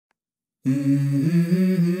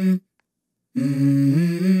Let's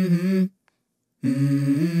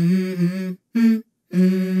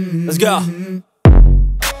go.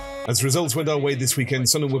 As results went our way this weekend,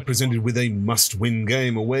 Sunderland were presented with a must-win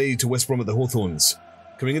game away to West Brom at the Hawthorns.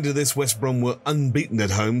 Coming into this, West Brom were unbeaten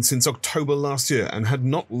at home since October last year and had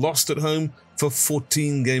not lost at home for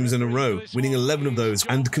 14 games in a row, winning 11 of those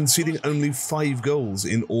and conceding only 5 goals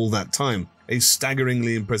in all that time, a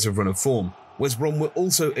staggeringly impressive run of form. West Brom were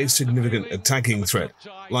also a significant attacking threat,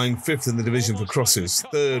 lying 5th in the division for crosses,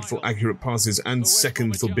 3rd for accurate passes and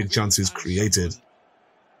 2nd for big chances created.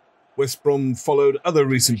 West Brom followed other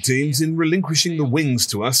recent teams in relinquishing the wings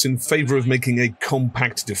to us in favour of making a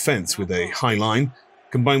compact defence with a high line,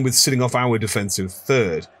 combined with sitting off our defensive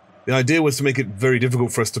third. The idea was to make it very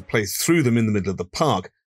difficult for us to play through them in the middle of the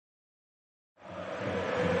park.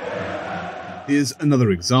 Here's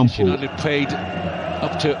another example. United paid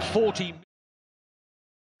up to 40.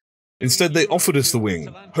 Instead, they offered us the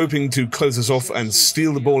wing, hoping to close us off and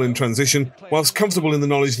steal the ball in transition, whilst comfortable in the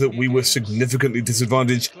knowledge that we were significantly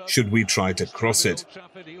disadvantaged should we try to cross it.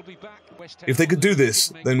 If they could do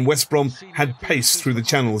this, then West Brom had pace through the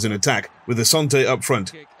channels in attack, with Asante up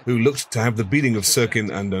front, who looked to have the beating of Cirkin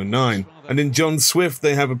and 09. And in John Swift,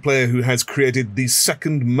 they have a player who has created the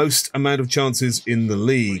second most amount of chances in the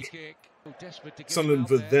league. Sunderland,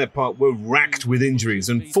 for their part, were racked with injuries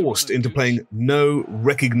and forced into playing no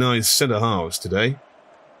recognised centre-halves today.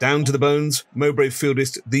 Down to the bones, Mowbray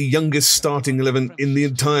fielded the youngest starting 11 in the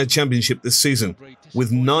entire Championship this season,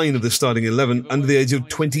 with 9 of the starting 11 under the age of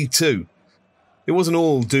 22. It wasn't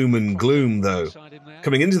all doom and gloom, though.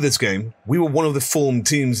 Coming into this game, we were one of the formed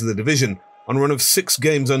teams in the division, on a run of 6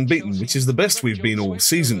 games unbeaten, which is the best we've been all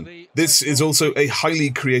season. This is also a highly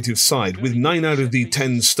creative side, with 9 out of the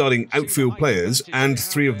 10 starting outfield players and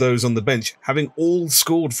 3 of those on the bench having all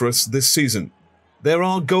scored for us this season. There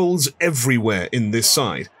are goals everywhere in this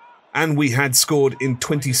side, and we had scored in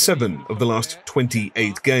 27 of the last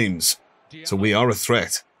 28 games, so we are a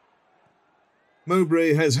threat.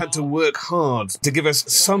 Mowbray has had to work hard to give us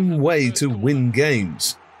some way to win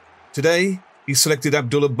games. Today, he selected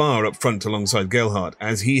Abdullah Bar up front alongside Gelhardt,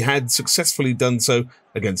 as he had successfully done so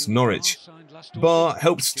against Norwich. Bar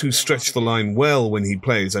helps to stretch the line well when he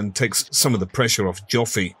plays and takes some of the pressure off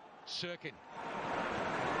Joffy.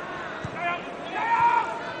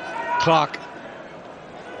 Clark.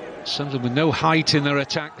 Sunderland with no height in their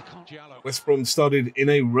attack. West Brom started in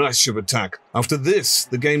a rush of attack. After this,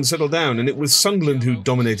 the game settled down and it was Sunderland who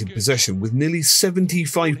dominated possession with nearly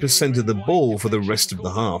 75% of the ball for the rest of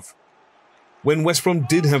the half. When West Brom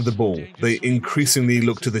did have the ball, they increasingly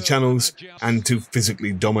looked to the channels and to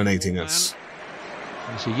physically dominating us.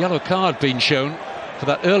 There's a yellow card being shown for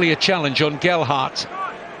that earlier challenge on Gelhardt.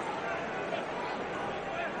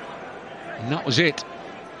 And that was it.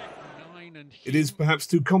 It is perhaps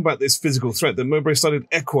to combat this physical threat that Mowbray started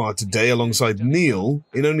Ekwah today alongside Neil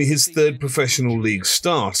in only his 3rd professional league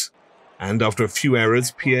start. And after a few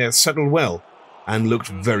errors, Pierre settled well and looked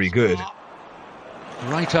very good.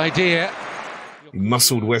 Right idea. He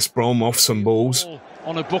muscled West Brom off some balls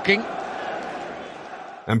on a booking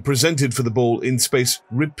and presented for the ball in space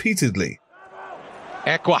repeatedly.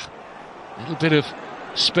 Ekwah, a little bit of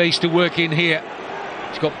space to work in here.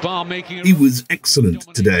 He's got Bar making. He was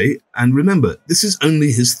excellent today, and remember, this is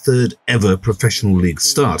only his 3rd ever professional league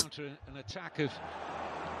start. An attack of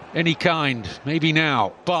any kind, maybe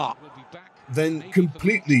now. Bar. Then,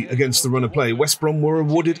 completely against the run of play, West Brom were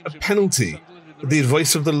awarded a penalty at the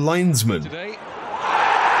advice of the linesman.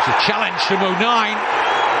 It's a challenge from 09.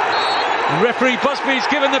 And referee Busby's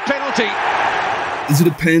given the penalty. Is it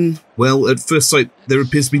a pen? Well, at first sight, there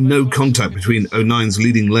appears to be no contact between 09's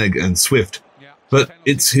leading leg and Swift. But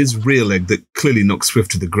it's his rear leg that clearly knocks Swift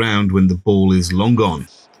to the ground when the ball is long gone.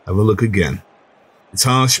 Have a look again. It's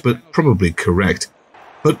harsh, but probably correct.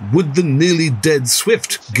 But would the nearly dead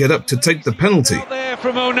Swift get up to take the penalty? Out there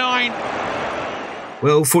from 09.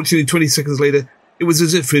 Well, fortunately, 20 seconds later, it was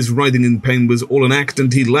as if his writhing in pain was all an act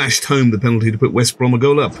and he lashed home the penalty to put West Brom a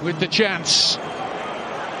goal up. With the chance.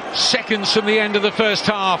 Seconds from the end of the first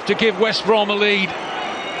half to give West Brom a lead.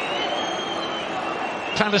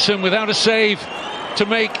 Patterson without a save to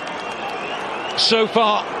make so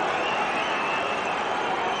far.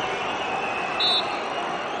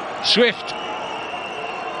 Swift.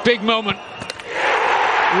 Big moment.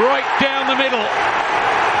 Right down the middle.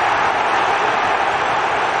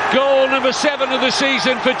 Goal number 7 of the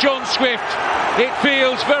season for John Swift. It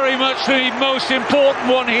feels very much the most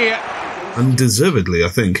important one here. Undeservedly, I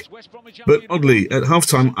think. But oddly, at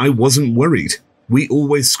halftime, I wasn't worried. We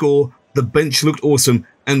always score, the bench looked awesome,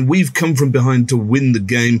 and we've come from behind to win the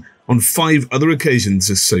game on 5 other occasions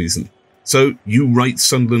this season. So you write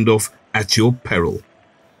Sunderland off at your peril.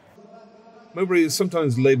 Mowbray is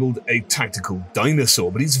sometimes labelled a tactical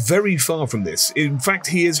dinosaur, but he's very far from this. In fact,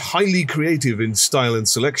 he is highly creative in style and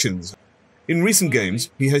selections. In recent games,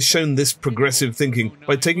 he has shown this progressive thinking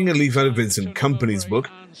by taking a leaf out of Vincent Kompany's book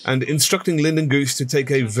and instructing Lyndon Gooch to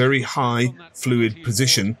take a very high, fluid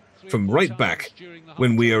position from right back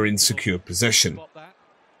when we are in secure possession.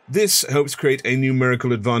 This helps create a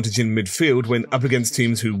numerical advantage in midfield when up against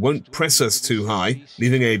teams who won't press us too high,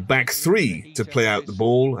 leaving a back three to play out the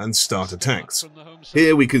ball and start attacks.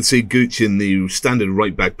 Here we can see Gooch in the standard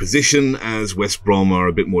right-back position as West Brom are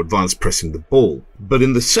a bit more advanced pressing the ball. But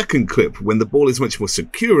in the second clip, when the ball is much more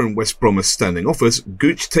secure and West Brom are standing off us,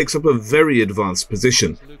 Gooch takes up a very advanced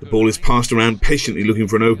position. The ball is passed around patiently looking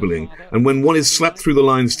for an opening, and when one is slapped through the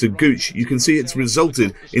lines to Gooch, you can see it's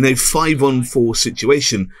resulted in a 5-on-4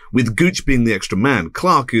 situation, with Gooch being the extra man.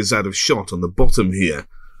 Clark is out of shot on the bottom here.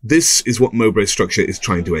 This is what Mowbray's structure is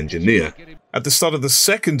trying to engineer. At the start of the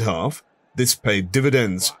second half, this paid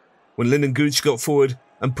dividends, when Lyndon Gooch got forward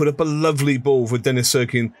and put up a lovely ball for Dennis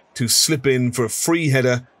Cirkin to slip in for a free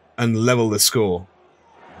header and level the score.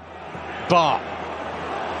 Bar.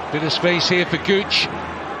 Bit of space here for Gooch.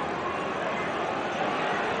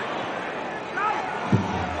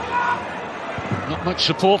 Not much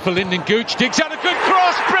support for Lyndon Gooch. Digs out a good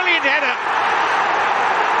cross. Brilliant header.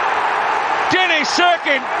 Dennis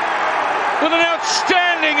Cirkin with an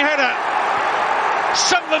outstanding header.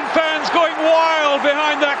 Sunderland fans going wild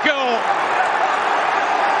behind that goal.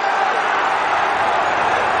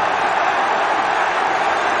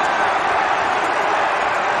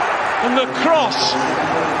 And the cross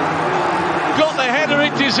got the header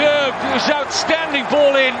it deserved. It was outstanding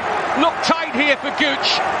ball in. Look tight here for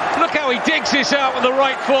Gooch. Look how he digs this out with the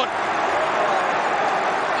right foot.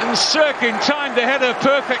 And Cirkin timed the header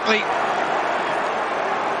perfectly.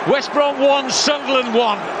 West Brom 1, Sunderland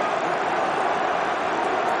 1.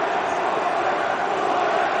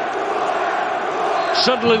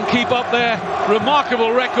 Sunderland keep up their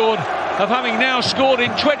remarkable record of having now scored in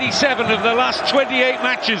 27 of the last 28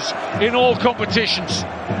 matches in all competitions.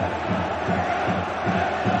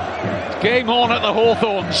 Game on at the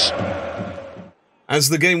Hawthorns. As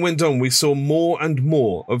the game went on, we saw more and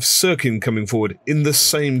more of Cirkin coming forward in the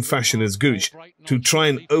same fashion as Gooch to try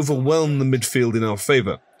and overwhelm the midfield in our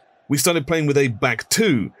favour. We started playing with a back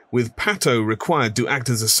two, with Pato required to act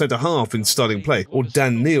as a centre-half in starting play, or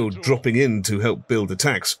Dan Neil dropping in to help build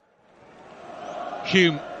attacks.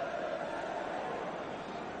 Hume.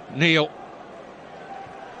 Neil.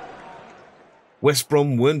 West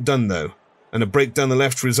Brom weren't done though, and a break down the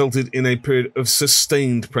left resulted in a period of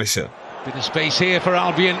sustained pressure. Bit of space here for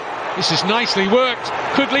Albion. This is nicely worked.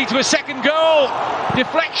 Could lead to a second goal.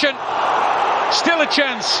 Deflection. Still a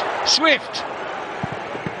chance. Swift.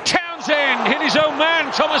 Townsend hit his own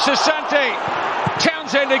man, Thomas Asante.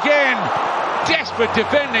 Townsend again. Desperate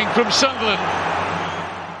defending from Sunderland.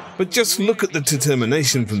 But just look at the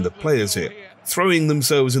determination from the players here, throwing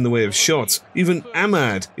themselves in the way of shots. Even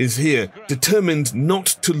Ahmad is here, determined not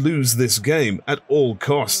to lose this game at all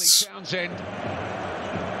costs. Townsend.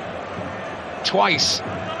 Twice.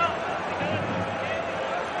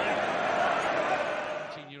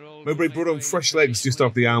 Mowbray brought on fresh legs just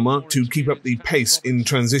after the hour mark to keep up the pace in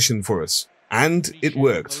transition for us. And it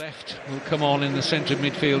worked. The left will come on in the centre of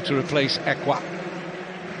midfield to replace Ekwah.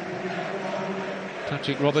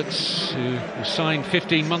 Patrick Roberts, who was signed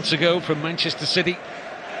 15 months ago from Manchester City.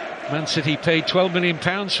 Man City paid £12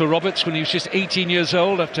 million for Roberts when he was just 18 years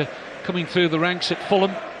old after coming through the ranks at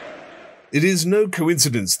Fulham. It is no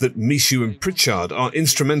coincidence that Mishu and Pritchard are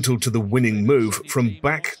instrumental to the winning move from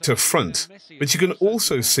back to front. But you can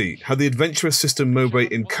also see how the adventurous system Mowbray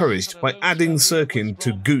encouraged by adding Cirkin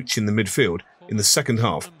to Gooch in the midfield in the second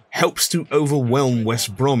half helps to overwhelm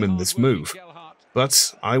West Brom in this move.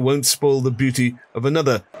 But I won't spoil the beauty of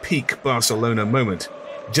another peak Barcelona moment.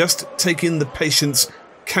 Just take in the patience,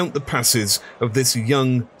 count the passes of this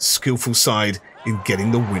young, skillful side in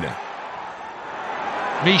getting the winner.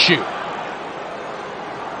 Mishu.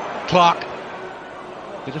 Clark.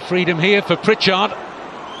 Bit of freedom here for Pritchard.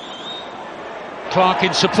 Clark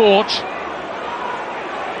in support.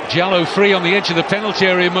 Jallo free on the edge of the penalty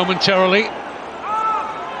area momentarily.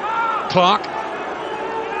 Clark.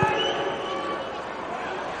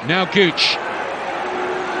 Now Gooch.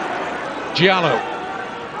 Jallo.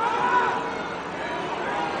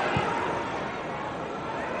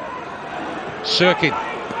 Cirkin.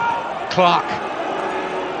 Clark.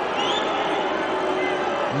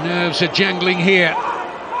 Nerves are jangling here.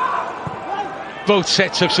 Both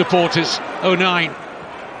sets of supporters. 09.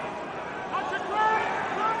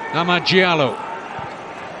 Amad Jallo.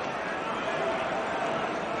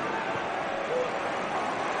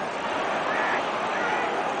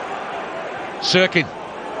 Cirkin,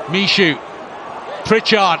 Mishu,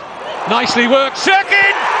 Pritchard, nicely worked,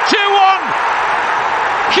 Cirkin, 2-1!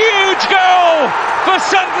 Huge goal for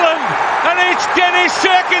Sunderland, and it's Dennis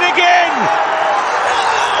Cirkin again!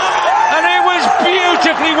 And it was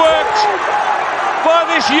beautifully worked by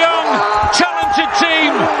this young, talented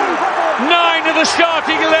team. 9 of the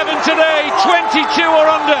starting 11 today, 22 are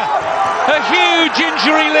under. A huge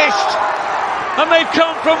injury list. And they've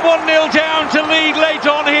come from 1-0 down to lead late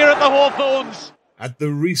on here at the Hawthorns. At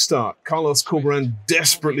the restart, Carlos Corberán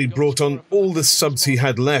desperately brought on all the subs he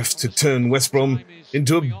had left to turn West Brom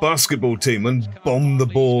into a basketball team and bomb the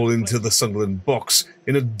ball into the Sunderland box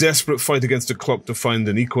in a desperate fight against a clock to find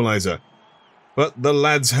an equaliser. But the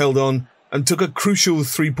lads held on and took a crucial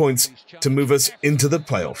 3 points to move us into the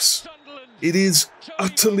playoffs. It is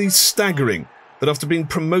utterly staggering that after being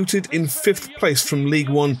promoted in 5th place from League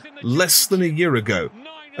One less than a year ago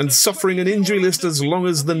and suffering an injury list as long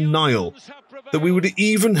as the Nile, that we would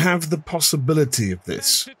even have the possibility of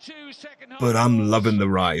this. But I'm loving the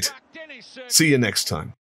ride. See you next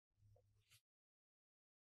time.